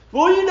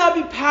 Will you not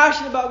be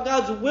passionate about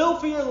God's will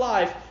for your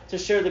life to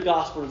share the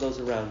gospel to those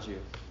around you?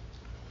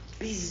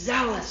 Be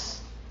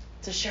zealous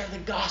to share the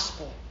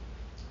gospel.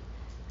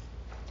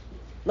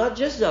 Not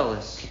just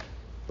zealous,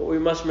 but we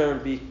must remember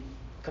to be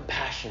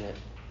compassionate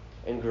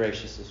and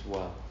gracious as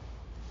well.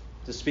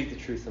 To speak the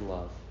truth in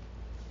love.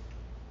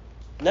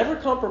 Never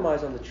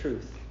compromise on the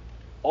truth.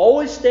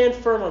 Always stand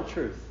firm on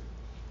truth,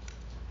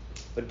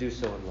 but do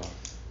so in love.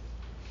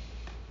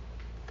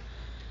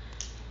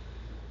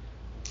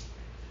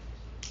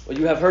 Well,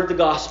 you have heard the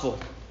gospel,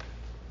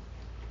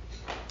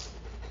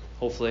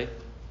 hopefully,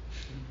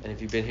 and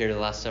if you've been here the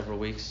last several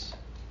weeks,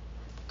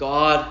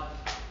 God,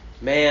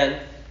 man,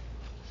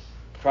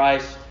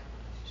 Christ,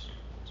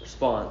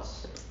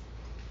 response.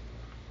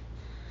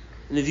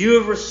 And if you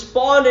have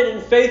responded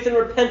in faith and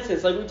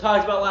repentance, like we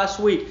talked about last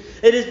week,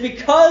 it is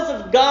because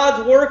of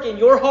God's work in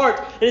your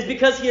heart. It is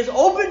because he has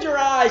opened your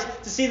eyes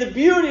to see the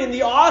beauty and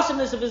the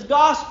awesomeness of his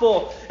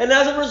gospel. And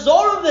as a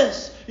result of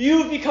this,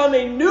 you've become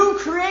a new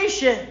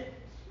creation.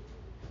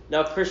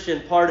 Now,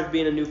 Christian, part of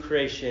being a new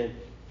creation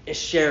is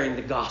sharing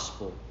the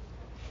gospel.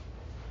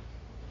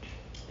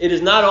 It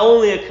is not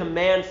only a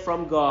command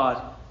from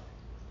God,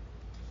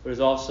 but it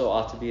also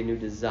ought to be a new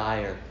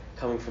desire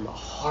coming from a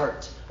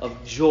heart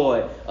of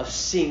joy, of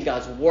seeing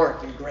God's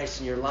work and grace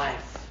in your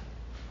life.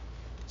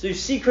 So you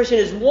see, Christian,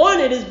 is one,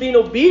 it is being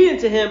obedient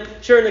to him,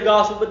 sharing the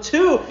gospel. But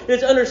two, it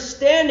is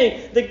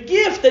understanding the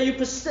gift that you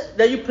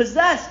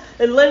possess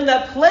and letting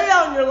that play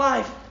out in your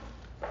life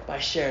by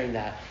sharing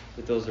that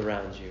with those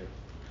around you.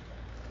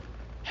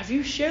 Have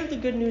you shared the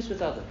good news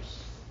with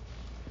others?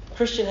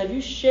 Christian, have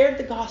you shared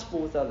the gospel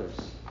with others?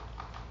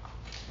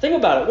 Think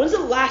about it. When's the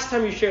last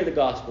time you shared the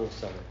gospel with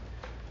someone?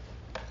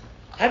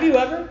 Have you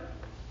ever?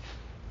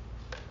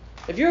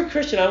 If you're a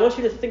Christian, I want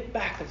you to think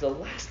back of the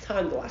last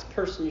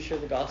person you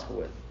shared the gospel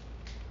with.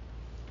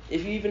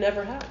 If you even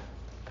ever have.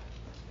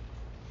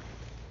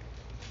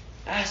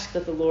 Ask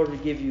that the Lord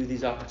would give you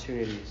these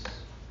opportunities.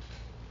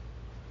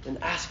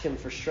 And ask him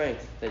for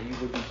strength, that you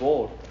would be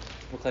bold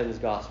to proclaim his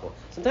gospel.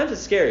 Sometimes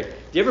it's scary. Do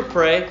you ever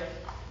pray,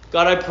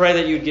 God, I pray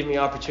that you would give me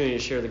opportunity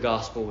to share the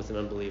gospel with an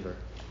unbeliever?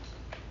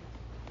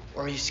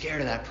 Or are you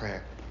scared of that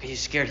prayer? Are you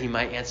scared he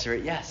might answer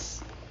it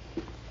yes?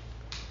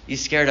 You're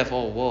scared of,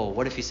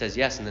 what if he says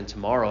yes, and then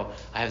tomorrow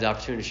I have the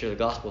opportunity to share the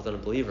gospel with an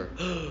unbeliever?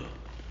 Then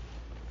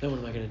what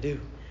am I going to do?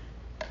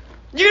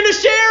 You're going to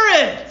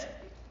share it!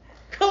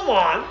 Come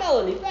on,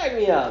 Melanie, back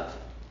me up.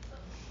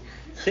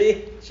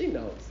 See? She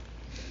knows.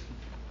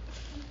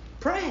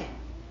 Pray.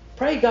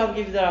 Pray God will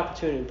give you that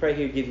opportunity, and pray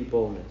he will give you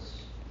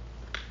boldness.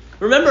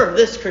 Remember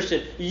this,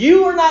 Christian.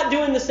 You are not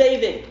doing the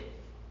saving.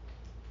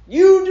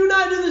 You do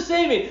not do the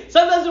saving.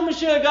 Sometimes when we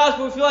share the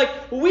gospel, we feel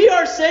like we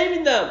are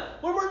saving them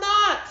when we're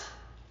not.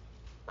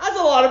 That's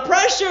a lot of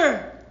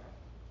pressure.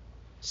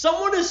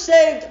 Someone is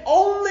saved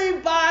only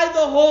by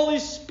the Holy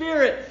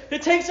Spirit.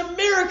 It takes a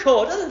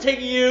miracle. It doesn't take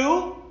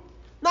you.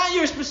 Not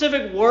your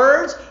specific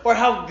words or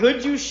how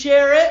good you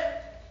share it.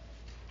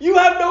 You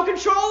have no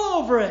control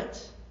over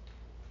it.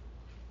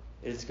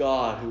 It is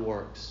God who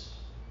works.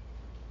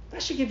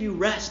 That should give you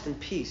rest and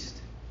peace.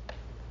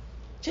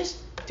 Just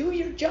do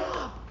your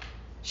job.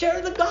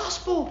 Share the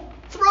gospel.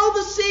 Throw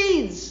the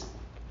seeds.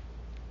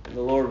 And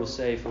the Lord will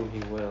save whom he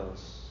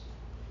wills.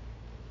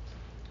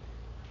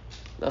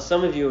 Now,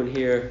 some of you in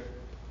here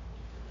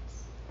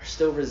are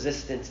still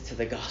resistant to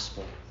the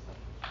gospel.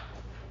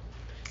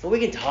 And we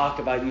can talk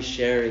about you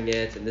sharing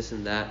it and this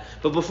and that.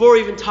 But before we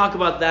even talk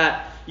about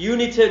that, you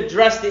need to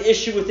address the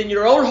issue within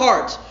your own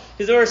heart.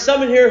 Because there are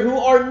some in here who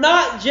are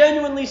not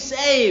genuinely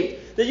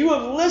saved. That you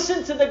have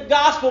listened to the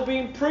gospel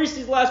being preached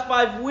these last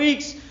 5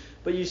 weeks,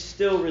 but you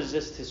still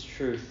resist His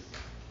truth.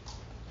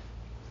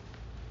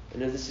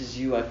 And if this is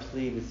you, I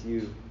plead with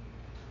you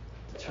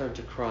to turn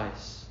to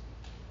Christ.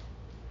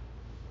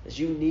 As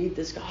you need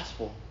this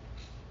gospel,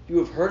 you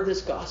have heard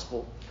this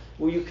gospel,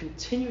 will you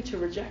continue to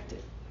reject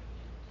it?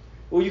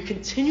 Will you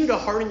continue to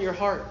harden your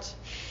heart?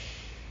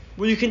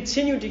 Will you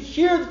continue to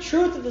hear the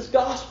truth of this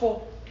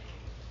gospel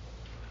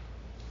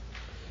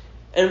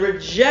and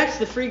reject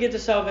the free gift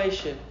of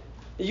salvation?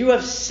 That you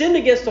have sinned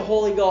against the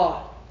holy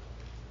God,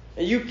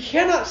 and you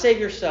cannot save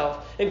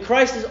yourself, and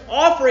Christ is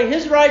offering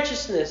His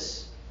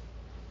righteousness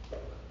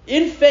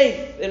in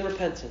faith and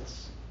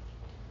repentance.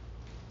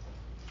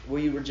 Will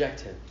you reject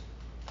Him?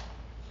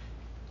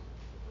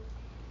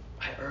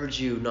 I urge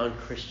you,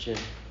 non-Christian,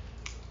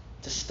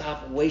 to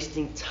stop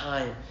wasting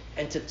time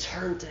and to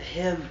turn to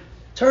Him.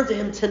 Turn to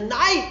Him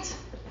tonight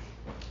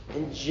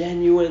in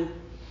genuine,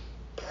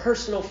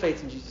 personal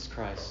faith in Jesus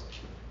Christ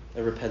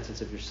and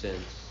repentance of your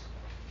sins.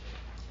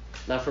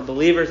 Now for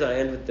believers, I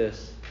end with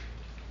this.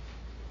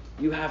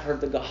 You have heard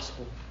the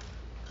gospel.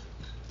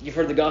 You've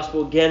heard the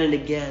gospel again and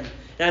again.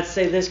 And I'd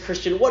say this,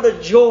 Christian, what a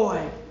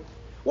joy.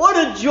 What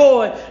a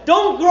joy.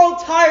 Don't grow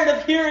tired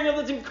of hearing of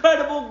this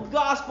incredible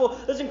gospel,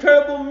 this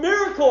incredible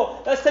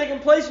miracle that's taken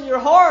place in your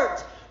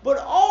heart. But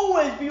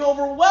always be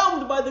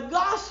overwhelmed by the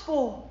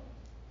gospel.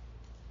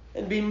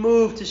 And be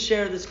moved to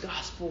share this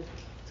gospel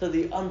to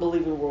the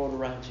unbelieving world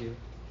around you.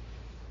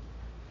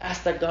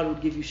 Ask that God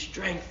would give you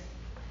strength.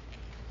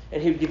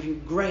 And He would give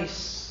you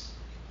grace.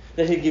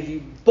 That He'd give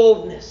you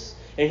boldness.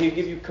 And He'd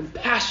give you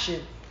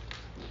compassion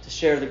to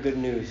share the good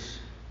news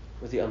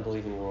with the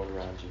unbelieving world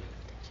around you.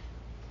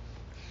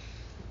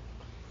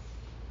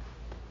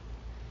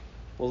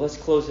 Well, let's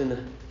close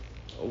in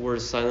a word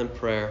of silent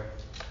prayer.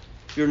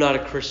 If you're not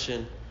a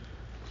Christian,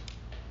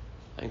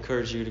 I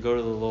encourage you to go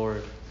to the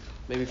Lord,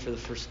 maybe for the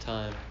first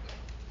time.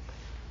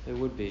 It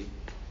would be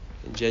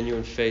in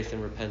genuine faith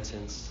and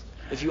repentance.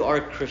 If you are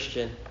a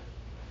Christian,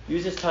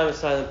 use this time of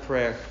silent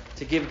prayer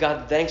to give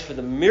God thanks for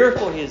the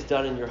miracle He has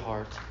done in your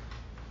heart.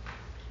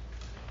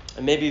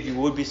 And maybe if you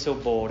would be so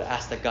bold,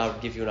 ask that God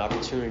would give you an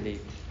opportunity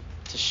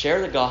to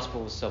share the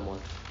gospel with someone,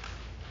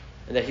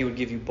 and that He would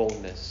give you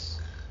boldness.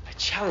 I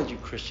challenge you,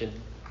 Christian,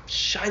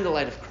 shine the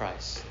light of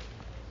Christ.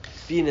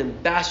 Be an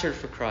ambassador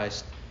for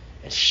Christ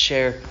and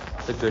share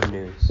the good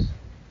news.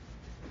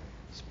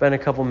 Spend a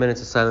couple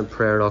minutes of silent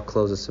prayer and I'll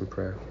close us in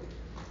prayer.